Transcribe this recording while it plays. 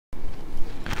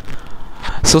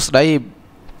សួស្តី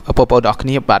បងប្អូនអរគ្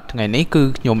នាបាទថ្ងៃនេះគឺ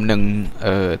ខ្ញុំនឹង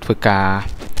ធ្វើការ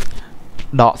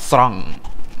ដកស្រង់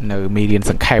នៅមេរៀន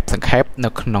សង្ខេបនៅ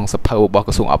ក្នុងសភៅរបស់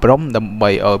ក្រសួងអប់រំដើម្បី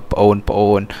ឲ្យបងប្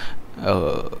អូន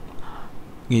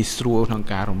ងាយស្រួលក្នុង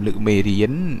ការរំលឹកមេរៀ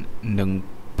ននិង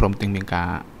ព្រមទាំងមានការ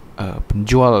បញ្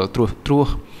យល់ត្រួស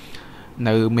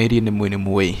នៅមេរៀននី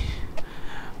មួយ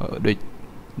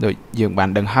ដូចយើងបាន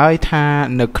ដឹងហើយថា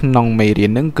នៅក្នុងមេរៀ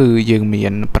នហ្នឹងគឺយើងមា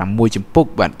ន6ជំពូក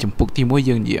បាទជំពូកទី1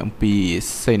យើងនិយាយអំពី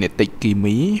សេនេតិកគី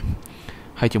មី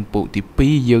ហើយជំពូកទី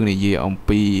2យើងនិយាយអំ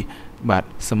ពីបាទ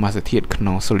សមាសធាតុក្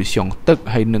នុង solution ទឹក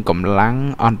ហើយនឹងកម្លាំង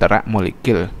អន្តរម៉ូលេ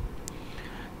គុល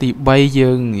ទី3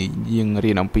យើង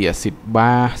រៀនអំពីអាស៊ីត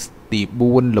បាសទី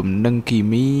4លំនឹងគី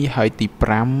មីហើយទី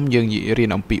5យើងរៀន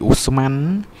អំពីឧស្ម័ន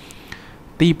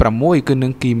ទី6គឺនឹ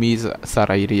ងគីមីស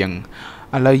រីរាង្គ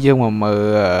ឥឡូវយើងមកមើ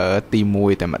លទី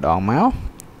1តែម្ដងមក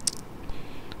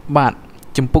បាទ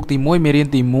ជំពូកទី1មេរៀន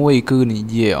ទី1គឺនិ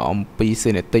យាយអំពីសេ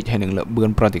នេតិកហើយនឹងល្បឿន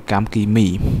ប្រតិកម្មគីមី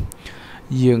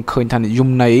យើងឃើញថានិយម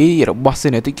ន័យរបស់សេ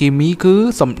នេតិកគីមីគឺ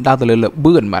សំដៅទៅលើល្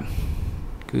បឿនបាទ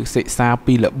គឺសិក្សា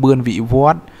ពីល្បឿនវិវ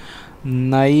ត្ត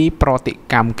នៃប្រតិ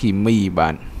កម្មគីមីបា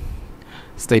ទ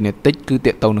សេនេតិកគឺ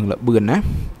ទាក់ទងនឹងល្បឿនណា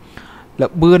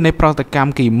ល្បឿននៃប្រតិកម្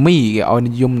មគីមីគេឲ្យ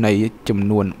និយមន័យចំ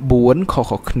នួន4ខុ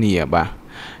សៗគ្នាបាទ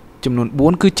ចំនួន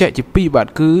4គឺចែកជា2បាទ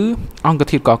គឺអង្គ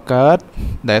ធាតុកកើត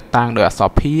ដែលតាំងដោយអក្សរ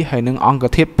P ហើយនិងអង្គ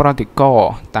ធាតុប្រតិករ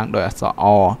តាំងដោយអក្សរ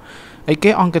R អី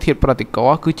គេអង្គធាតុប្រតិក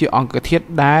រគឺជាអង្គធាតុ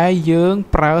ដែលយើង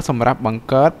ប្រើសម្រាប់បង្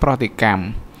កើតប្រតិកម្ម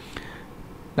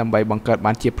ដើម្បីបង្កើត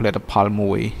បានជាផលិតផល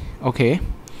មួយអូខេ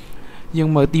យើង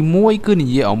មើលទី1គឺនិ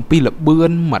យាយអំពីល្បឿ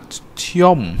នមធ្យ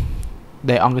ម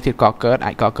ដែលអង្គធាតុកកើត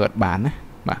អាចកកើតបានណា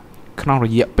បាទក្នុងរ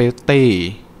យៈពេលតេ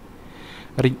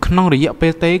ក្នុងរយៈពេ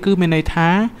លតេគឺមានន័យថា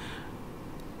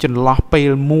ចន្លោះពេ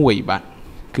លមួយបាទ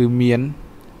គឺមាន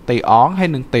តេអងហើយ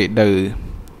និងតេដឺ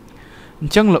អ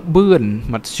ញ្ចឹងល្បឿន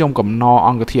មធ្យមកំណរអ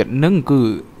ង្គធាតុនឹងគឺ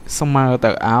ស្មើ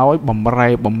ទៅឲ្យបំរែ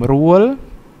បំរួល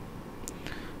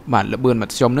បាទល្បឿនម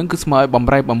ធ្យមនឹងគឺស្មើឲ្យបំ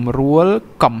រែបំរួល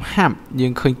កំហាប់យើ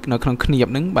ងឃើញនៅក្នុងគ្នាប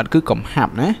នឹងបាទគឺកំហា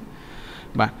ប់ណា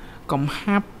បាទកំ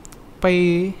ហាប់ពេល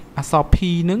អក្សរ P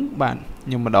នឹងបាទខ្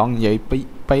ញុំម្ដងនិយាយ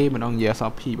ពេលម្ដងនិយាយអក្ស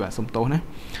រ P បាទសុំទោសណា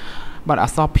បាទអ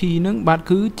ក្សរ P នឹងបាទ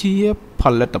គឺជាផ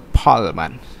លិតផលបា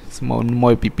ទស្មូនមួ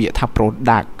យពីពាក្យថា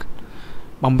product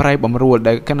បំរែបំរួល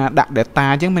ដែលកណាដាក់ data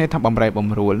អញ្ចឹងមានន័យថាបំរែបំ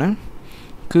រួលណា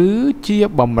គឺជា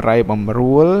បំរែបំ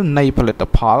រួលនៃផលិត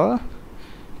ផល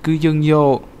គឺយើងយ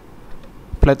ក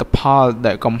ផលិតផល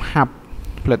ដែលកំហាប់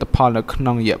ផលិតផលនៅក្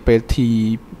នុងរយៈពេល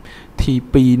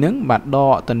T2 ហ្នឹងបាទដ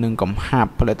កទៅនឹងកំហាប់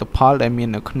ផលិតផលដែលមាន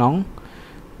នៅក្នុង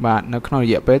បាទនៅក្នុងរ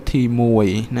យៈពេល T1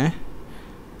 ណា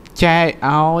ចែក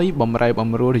ឲ្យបំរែបំ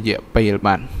រួលរយៈពេល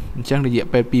បាទអញ្ចឹងរយៈ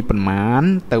ពេលពីប្រមាណ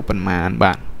ទៅប្រមាណ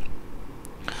បាទ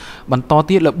បន្ត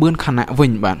ទៀតល្បឿនខណៈវិ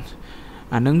ញបាទ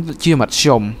អានឹងជាមធ្យ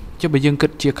មចុះបើយើងគិ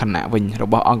តជាខណៈវិញរ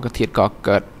បស់អង្គធាតុក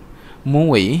កើត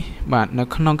1បាទនៅ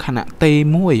ក្នុងខណៈតេ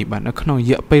1បាទនៅក្នុងរ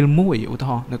យៈពេល1ឧទា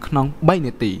ហរណ៍នៅក្នុង3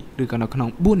នាទីឬក៏នៅក្នុង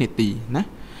4នាទីណា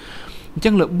អញ្ចឹ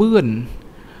ងល្បឿន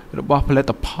របស់ផលិ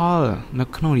តផលនៅ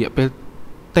ក្នុងរយៈពេល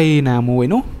តេណាមួយ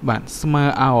នោះបាទស្មើ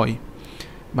ឲ្យ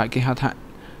បាទគេហៅថា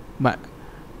បាទ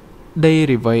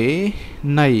derivative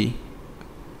នៃ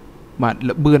បាទ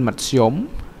ល្បឿនមធ្យម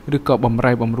ឬក៏បំ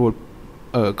រែបំរួល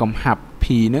កំហាប់ P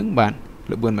ហ្នឹងបាទ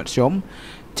ល្បឿនមធ្យម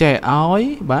ចែកឲ្យ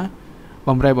បាទ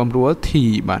បំរែបំរួល T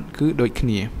បាទគឺដូចគ្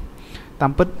នាតា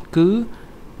មពិតគឺ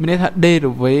មានន័យថា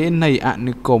derivative នៃអ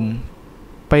នុគម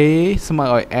P ស្មើ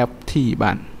ឲ្យ FT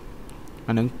បាទ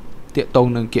អានឹងតាកតង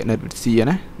នឹងគណិតវិទ្យា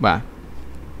ណាបាទ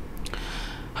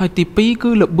ហើយទី2គឺ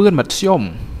ល្បឿនមធ្យម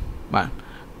បាទ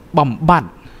បំបត្តិ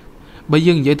បើ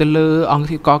យើងនិយាយទៅលើអង្គ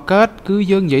ធាតុកកើតគឺ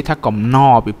យើងនិយាយថាកំណ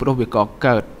រពីព្រោះវាក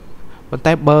កើតប៉ុន្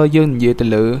តែបើយើងនិយាយទៅ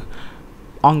លើ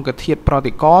អង្គធាតុប្រ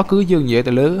តិករគឺយើងនិយាយ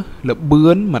ទៅលើល្បឿ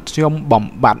នមធ្យមបំ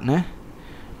បត្តិណា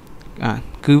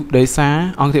គឺដោយសារ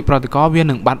អង្គធាតុប្រតិករវា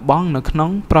នឹងបាត់បង់នៅក្នុង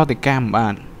ប្រតិកម្មបា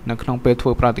ទនៅក្នុងពេលធ្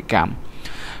វើប្រតិកម្ម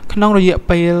ក្នុងរយៈ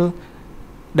ពេល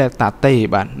delta t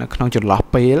បាទនៅក្នុងចន្លោះ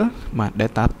ពេលបាទ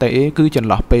delta t គឺចន្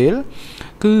លោះពេល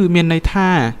គឺមានន័យថា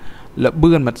ល្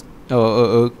បឿន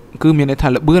គឺមានន័យថា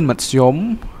ល្បឿនមធ្យម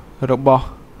របស់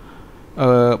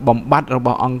បំបត្តិរប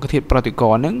ស់អង្គធាតុប្រតិក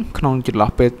រហ្នឹងក្នុងចន្លោះ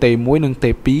ពេល t1 និង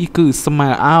t2 គឺស្មើ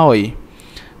ឲ្យ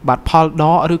បាទផលដ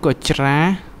កឬក៏ច្រាស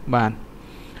បាទ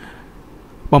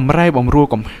បំរែបំរួល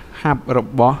កំហាប់រ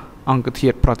បស់អង្គធា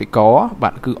តុប្រតិករបា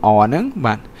ទគឺ R ហ្នឹង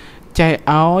បាទចែក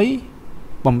ឲ្យ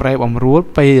បំរែបំរួល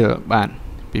ពេលបាទ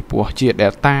ពីព្រោះជា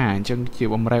delta អញ្ចឹងជា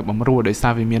បំរែបំរួលដោយសា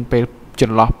រវាមានពេលច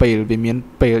ន្លោះពេលវាមាន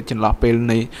ពេលចន្លោះពេល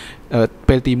នៃ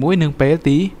ពេលទី1និងពេល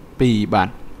ទី2បាទ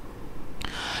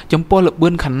ចំពោះល្បឿ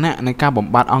នខណៈនៃការបំ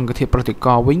បត្តិអង្គធាតុប្រតិក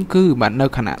រវិញគឺបាទនៅ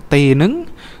ខណៈតេហ្នឹង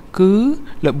គឺ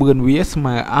ល្បឿនវាស្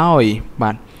មើឲ្យ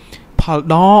បាទផល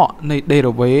ដកនៃ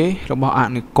derivative របស់អ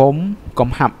នុគមកំ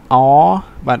ហាប់ r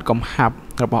បាទកំហាប់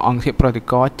របស់អង្គធាតុប្រតិ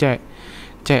ករចេះ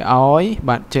ឲ្យ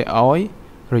បាទចេះឲ្យ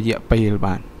រយៈពេល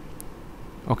បាទ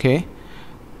អូខេ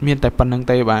មានតែប៉ុណ្្នឹង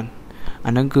ទេបាទ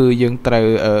អាហ្នឹងគឺយើងត្រូវ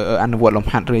អនុវត្តលំ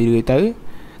ហាត់រឿយៗទៅ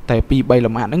តែ2 3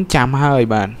លំហាត់ហ្នឹងចាំហើយ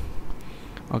បាទ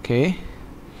អូខេ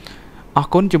អរ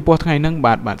គុណចំពោះថ្ងៃហ្នឹង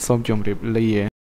បាទសូមជម្រាបលា